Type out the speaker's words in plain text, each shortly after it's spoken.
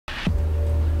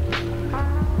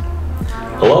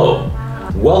Hello,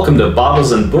 welcome to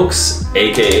Bottles and Books,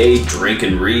 aka Drink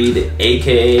and Read,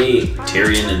 aka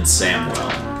Tyrion and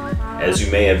Samwell. As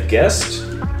you may have guessed,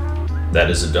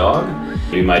 that is a dog.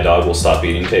 Maybe my dog will stop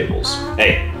eating tables.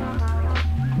 Hey!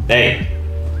 Hey!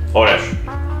 Oresh!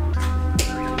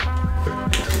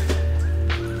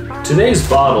 Today's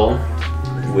bottle,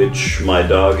 which my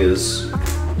dog is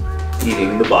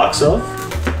eating the box of,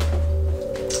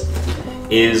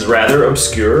 is rather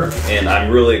obscure, and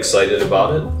I'm really excited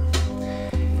about it.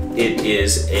 It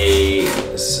is a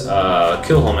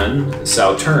Kilchoman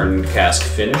Sauternes cask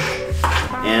finish,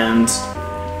 and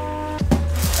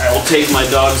I will take my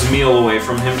dog's meal away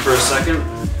from him for a second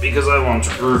because I want to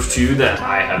prove to you that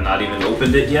I have not even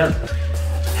opened it yet,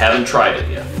 haven't tried it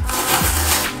yet.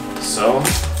 So,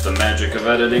 the magic of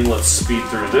editing, let's speed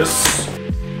through this.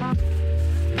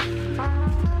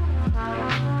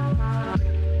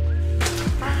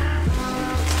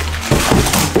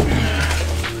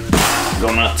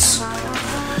 Go nuts.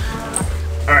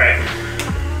 Alright.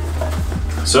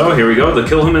 So here we go, the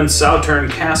Kilchoman Sauternes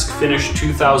Cask Finish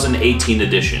 2018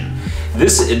 edition.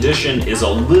 This edition is a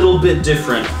little bit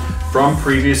different from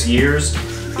previous years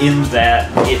in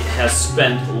that it has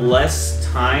spent less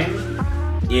time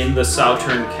in the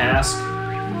Sauternes cask,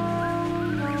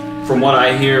 from what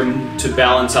I hear, to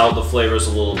balance out the flavors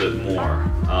a little bit more.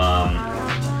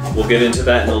 We'll get into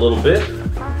that in a little bit.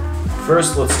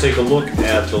 First, let's take a look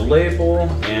at the label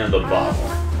and the bottle.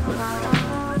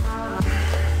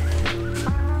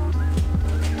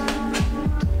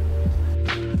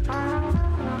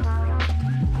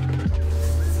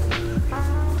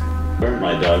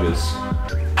 My dog is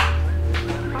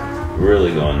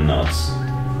really going nuts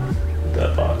with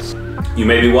that box. You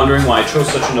may be wondering why I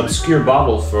chose such an obscure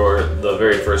bottle for the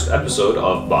very first episode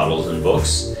of Bottles and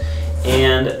Books,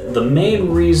 and the main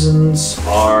reasons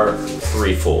are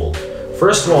threefold.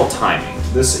 First of all, timing.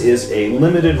 This is a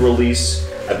limited release.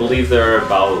 I believe there are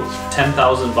about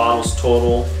 10,000 bottles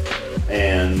total,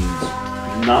 and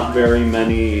not very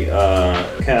many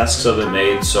casks of it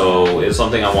made, so it's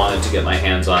something I wanted to get my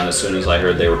hands on as soon as I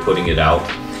heard they were putting it out.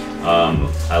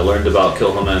 I learned about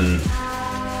Kilchoman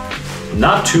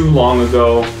not too long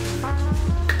ago.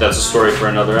 That's a story for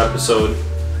another episode.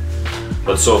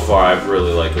 But so far I've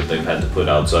really liked what they've had to put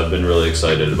out, so I've been really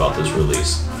excited about this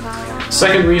release.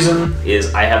 Second reason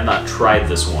is I have not tried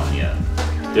this one yet.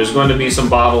 There's going to be some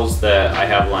bottles that I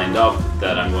have lined up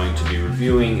that I'm going to be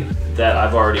reviewing that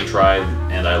I've already tried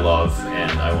and I love,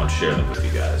 and I want to share them with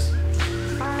you guys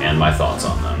and my thoughts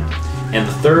on them. And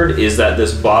the third is that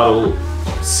this bottle,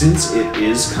 since it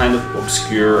is kind of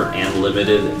obscure and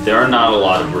limited, there are not a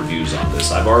lot of reviews on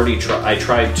this. I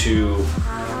tried to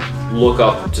look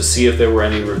up to see if there were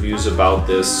any reviews about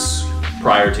this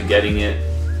prior to getting it.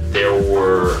 There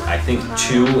were, I think,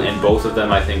 2, and both of them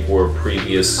I think were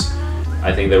previous.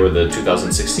 I think they were the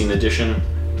 2016 edition.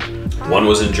 One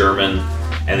was in German,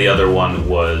 and the other one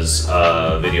was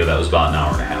a video that was about an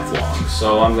hour and a half long.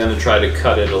 So I'm going to try to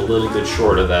cut it a little bit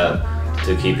short of that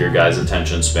to keep your guys'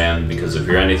 attention span, because if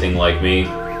you're anything like me,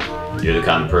 you're the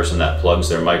kind of person that plugs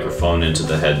their microphone into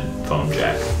the headphone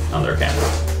jack on their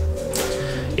camera.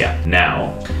 Yeah,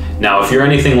 now if you're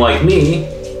anything like me,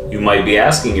 you might be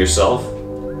asking yourself,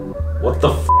 what the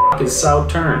f is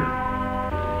Sauternes?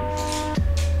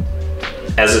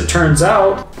 As it turns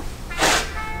out,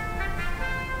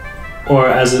 or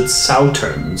as it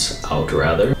Sauternes out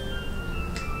rather,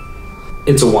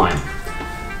 it's a wine.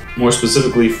 More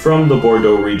specifically from the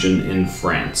Bordeaux region in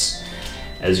France.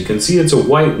 As you can see, it's a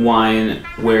white wine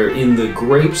wherein the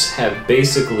grapes have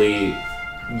basically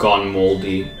gone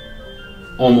moldy,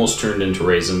 almost turned into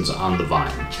raisins on the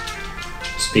vine.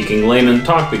 Speaking layman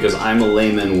talk, because I'm a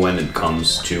layman when it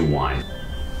comes to wine.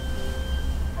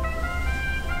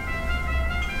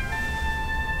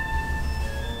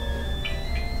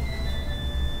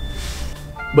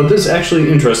 But this actually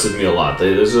interested me a lot.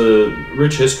 There's a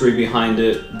rich history behind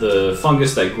it. The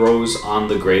fungus that grows on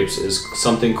the grapes is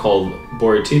something called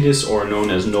Borytitis, or known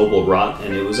as noble rot,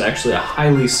 and it was actually a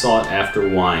highly sought after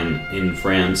wine in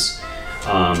France,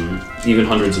 even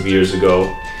hundreds of years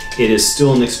ago. It is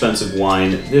still an expensive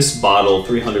wine. This bottle,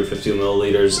 350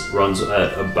 milliliters, runs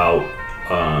at about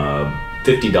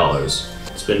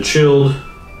 $50. It's been chilled.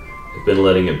 I've been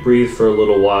letting it breathe for a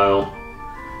little while.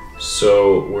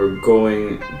 So we're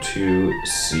going to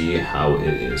see how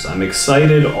it is. I'm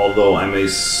excited, although I'm a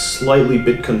slightly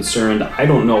bit concerned. I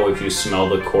don't know if you smell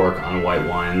the cork on white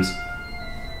wines,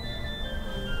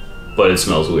 but it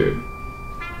smells weird.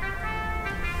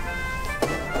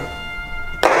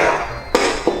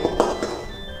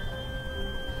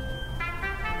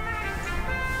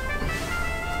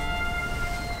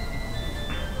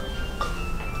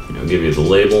 I'll give you the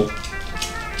label.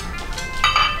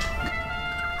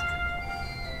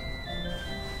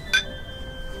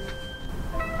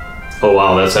 Oh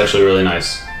wow, that's actually really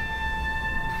nice.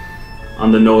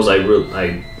 On the nose, I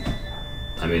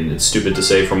mean, it's stupid to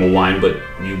say from a wine, but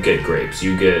you get grapes.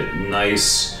 You get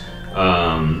nice,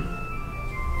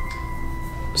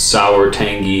 sour,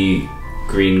 tangy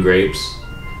green grapes.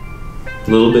 A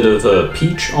little bit of a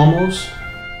peach almost.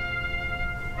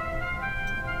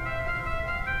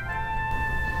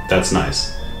 That's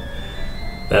nice.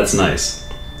 That's nice.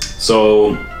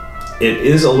 So it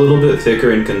is a little bit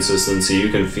thicker in consistency. You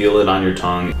can feel it on your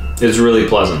tongue. It's really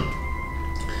pleasant.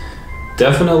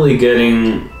 Definitely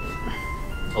getting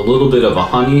a little bit of a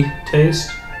honey taste.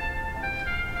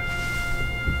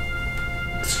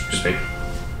 Excuse me.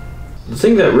 The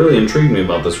thing that really intrigued me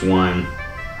about this wine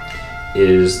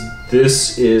is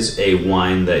this is a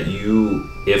wine that you,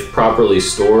 if properly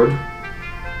stored,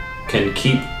 can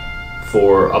keep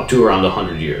for up to around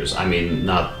 100 years. I mean,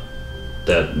 not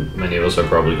that many of us are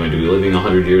probably going to be living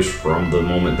 100 years from the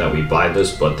moment that we buy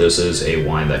this, but this is a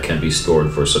wine that can be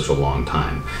stored for such a long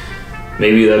time.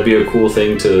 Maybe that'd be a cool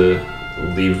thing to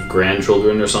leave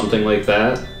grandchildren or something like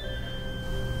that.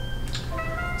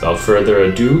 Without further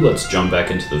ado, let's jump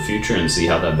back into the future and see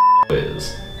how that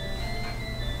is.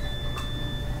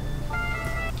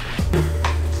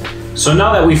 So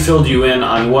now that we filled you in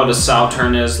on what a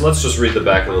Sauterne is, let's just read the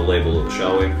back of the label,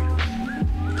 shall we?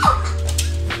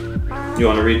 You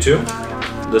want to read too?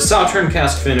 The Sauternes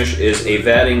cask finish is a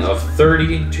vatting of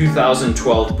 30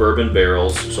 2012 bourbon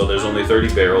barrels, so there's only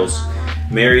 30 barrels,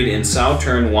 married in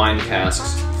Sauternes wine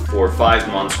casks for 5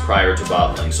 months prior to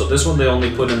bottling. So this one they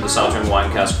only put in the Sauternes wine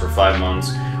cask for 5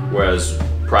 months, whereas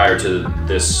prior to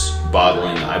this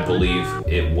bottling, I believe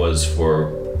it was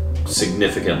for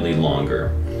significantly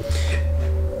longer.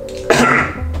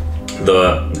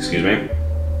 Excuse me.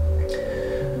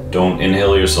 Don't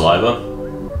inhale your saliva.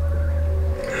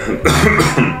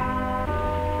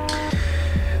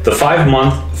 The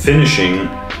 5-month finishing,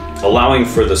 allowing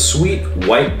for the sweet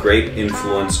white grape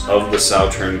influence of the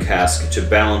Sauternes cask to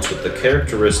balance with the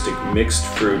characteristic mixed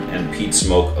fruit and peat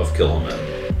smoke of Kilchoman.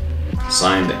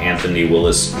 Signed, Anthony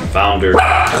Willis, founder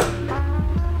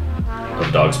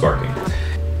of Dogs Barking.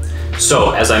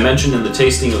 So, as I mentioned in the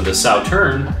tasting of the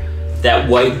Sauternes, that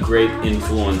white grape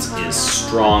influence is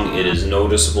strong, it is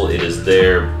noticeable, it is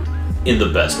there in the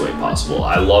best way possible.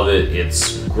 I love it.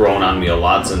 It's grown on me a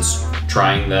lot since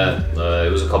trying that.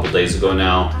 It was a couple days ago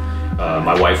now.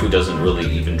 My wife, who doesn't really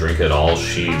even drink at all,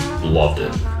 she loved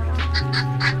it.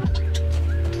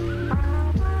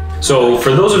 So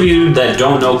for those of you that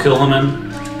don't know Kilchoman,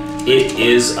 it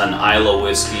is an Islay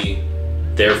whiskey.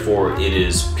 Therefore, it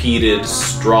is peated,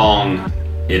 strong,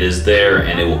 it is there,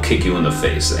 and it will kick you in the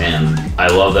face. And I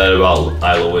love that about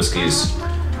Islay whiskeys.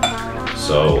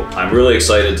 So I'm really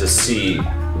excited to see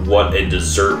what a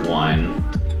dessert wine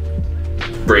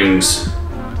brings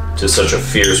to such a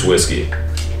fierce whiskey.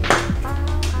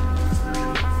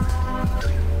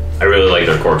 I really like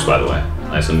their corks, by the way.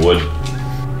 Nice and wood.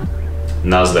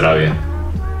 Na zdrowie.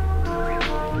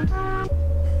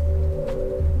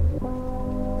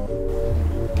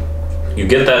 You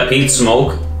get that peat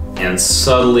smoke, and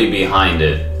subtly behind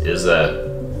it is that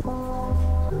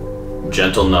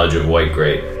gentle nudge of white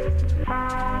grape.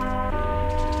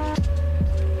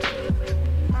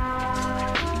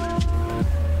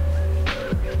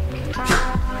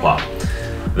 Wow,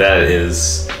 that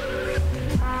is...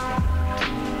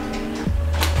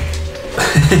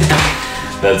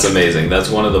 That's amazing. That's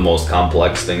one of the most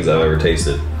complex things I've ever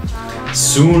tasted.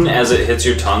 Soon as it hits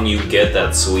your tongue, you get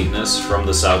that sweetness from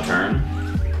the Sauternes,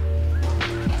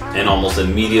 and almost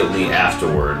immediately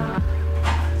afterward,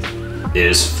 it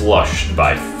is flushed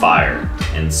by fire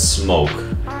and smoke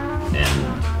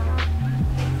and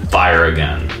fire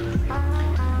again.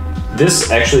 This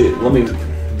actually, let me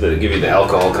give you the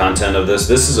alcohol content of this.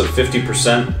 This is a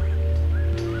 50%,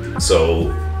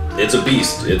 so it's a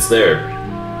beast. It's there.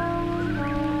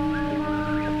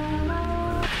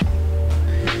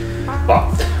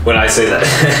 Wow. When I say that,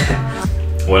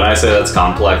 when I say that's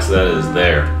complex, that is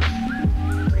there.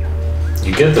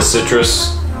 You get the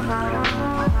citrus,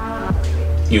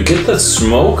 you get the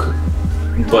smoke,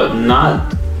 but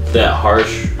not that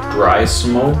harsh, dry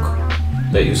smoke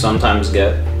that you sometimes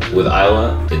get with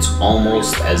Islay. It's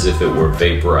almost as if it were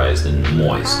vaporized and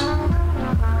moist.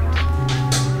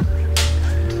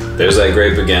 There's that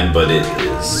grape again, but it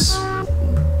is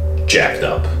jacked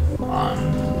up on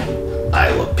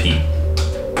Islay peat,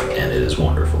 and it is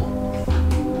wonderful.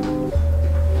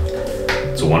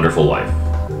 It's a wonderful life.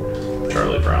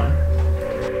 Charlie Brown.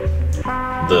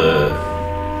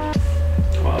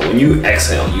 Wow, When you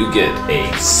exhale, you get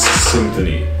a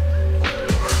symphony.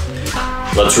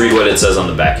 Let's read what it says on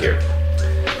the back here.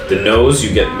 The nose,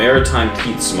 you get maritime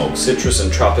peat smoke, citrus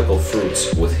and tropical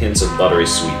fruits with hints of buttery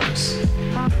sweetness.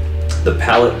 The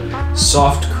palate,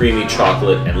 soft creamy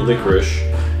chocolate and licorice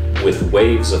with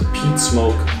waves of peat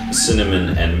smoke,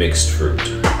 cinnamon and mixed fruit.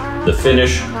 The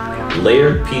finish,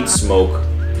 layered peat smoke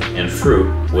and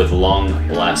fruit with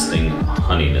long-lasting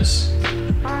honeyness.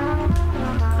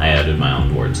 I added my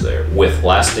own words there. With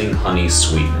lasting honey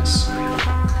sweetness.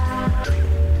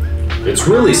 It's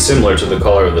really similar to the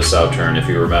color of the Sauternes, if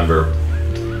you remember.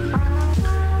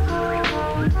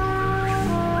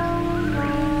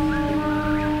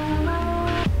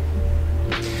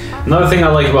 Another thing I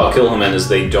like about Kilchoman is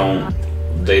they don't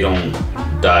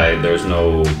dye. There's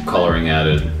no coloring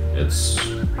added. It's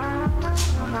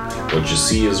what you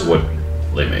see is what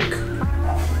they make.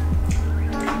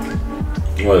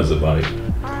 What is it, buddy?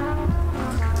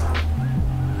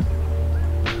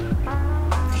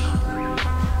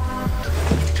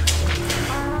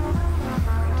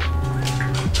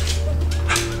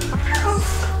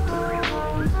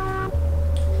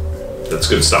 That's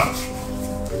good stuff.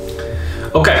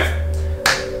 Okay,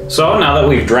 so now that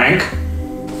we've drank,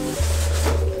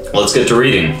 let's get to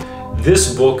reading.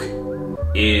 This book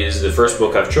is the first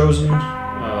book I've chosen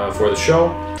for the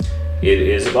show. It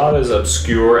is about as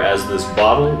obscure as this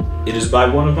bottle. It is by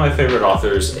one of my favorite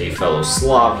authors, a fellow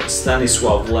Slav,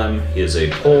 Stanislaw. He is a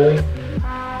Pole,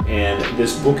 and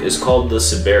this book is called the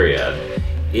Cyberiad.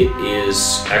 It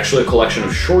is actually a collection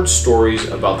of short stories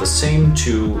about the same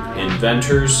two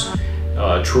inventors,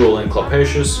 Truel and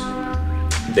Clopatius.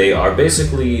 They are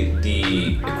basically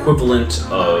the equivalent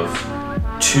of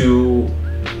two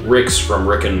Ricks from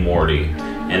Rick and Morty.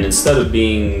 And instead of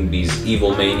being these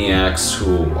evil maniacs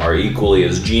who are equally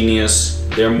as genius,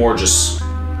 they're more just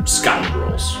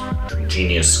scoundrels.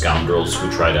 Genius scoundrels who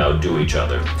try to outdo each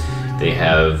other. They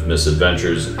have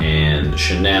misadventures and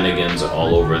shenanigans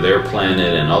all over their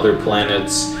planet and other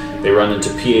planets. They run into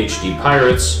PhD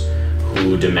pirates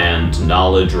who demand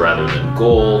knowledge rather than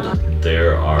gold.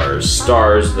 There are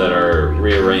stars that are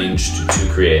rearranged to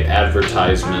create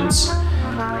advertisements.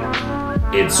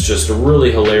 It's just a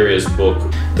really hilarious book.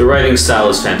 The writing style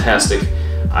is fantastic.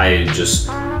 I just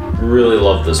really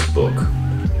love this book.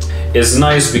 It's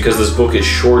nice because this book is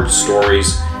short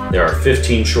stories. There are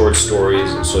 15 short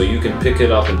stories, so you can pick it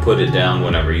up and put it down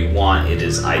whenever you want. It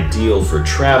is ideal for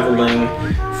traveling,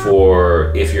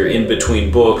 for if you're in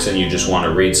between books and you just want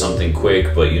to read something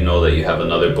quick, but you know that you have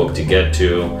another book to get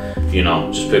to. You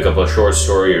know, just pick up a short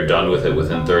story, you're done with it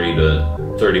within 30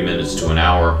 minutes to an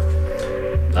hour.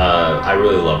 I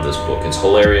really love this book. It's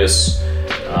hilarious,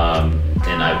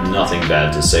 and I have nothing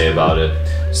bad to say about it.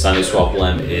 Stanislaw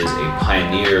is a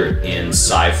pioneer in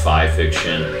sci-fi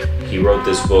fiction. He wrote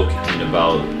this book in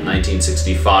about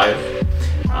 1965.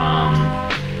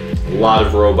 A lot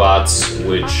of robots,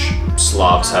 which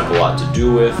Slavs have a lot to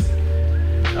do with.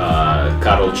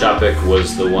 Karel Čapek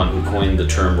was the one who coined the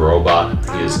term robot.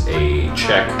 He is a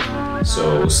Czech,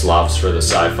 so Slavs for the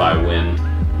sci-fi win.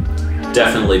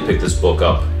 Definitely pick this book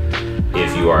up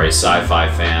if you are a sci-fi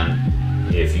fan.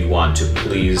 If you want to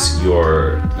please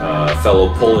your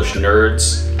fellow Polish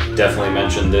nerds, definitely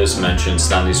mention this. Mention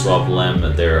Stanislaw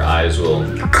Lem. Their eyes will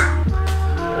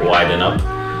widen up,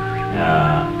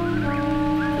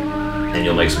 and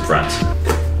you'll make some friends.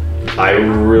 I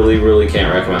really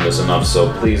can't recommend this enough,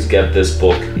 so please get this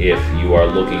book if you are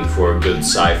looking for a good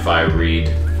sci-fi read.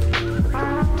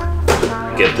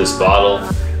 Get this bottle.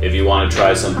 If you want to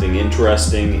try something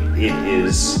interesting, it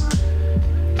is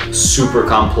super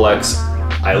complex.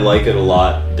 I like it a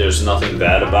lot. There's nothing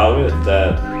bad about it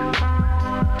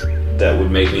that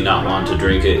would make me not want to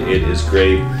drink it. It is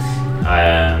great.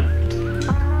 And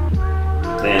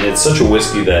it's such a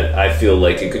whiskey that I feel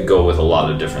like it could go with a lot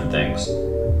of different things.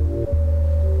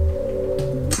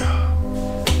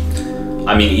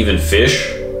 I mean, even fish,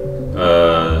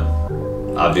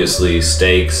 obviously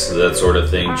steaks, that sort of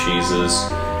thing, cheeses.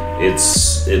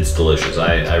 It's delicious.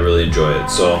 I really enjoy it.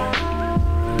 So,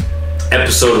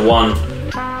 episode 1,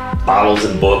 bottles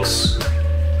and books,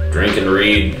 drink and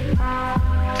read.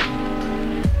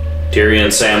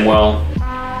 Tyrion Samuel,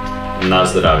 na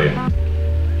zdravie.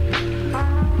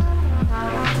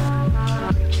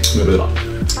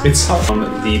 It's from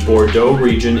the Bordeaux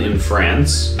region in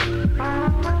France.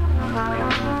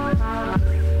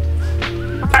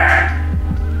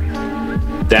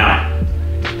 Down.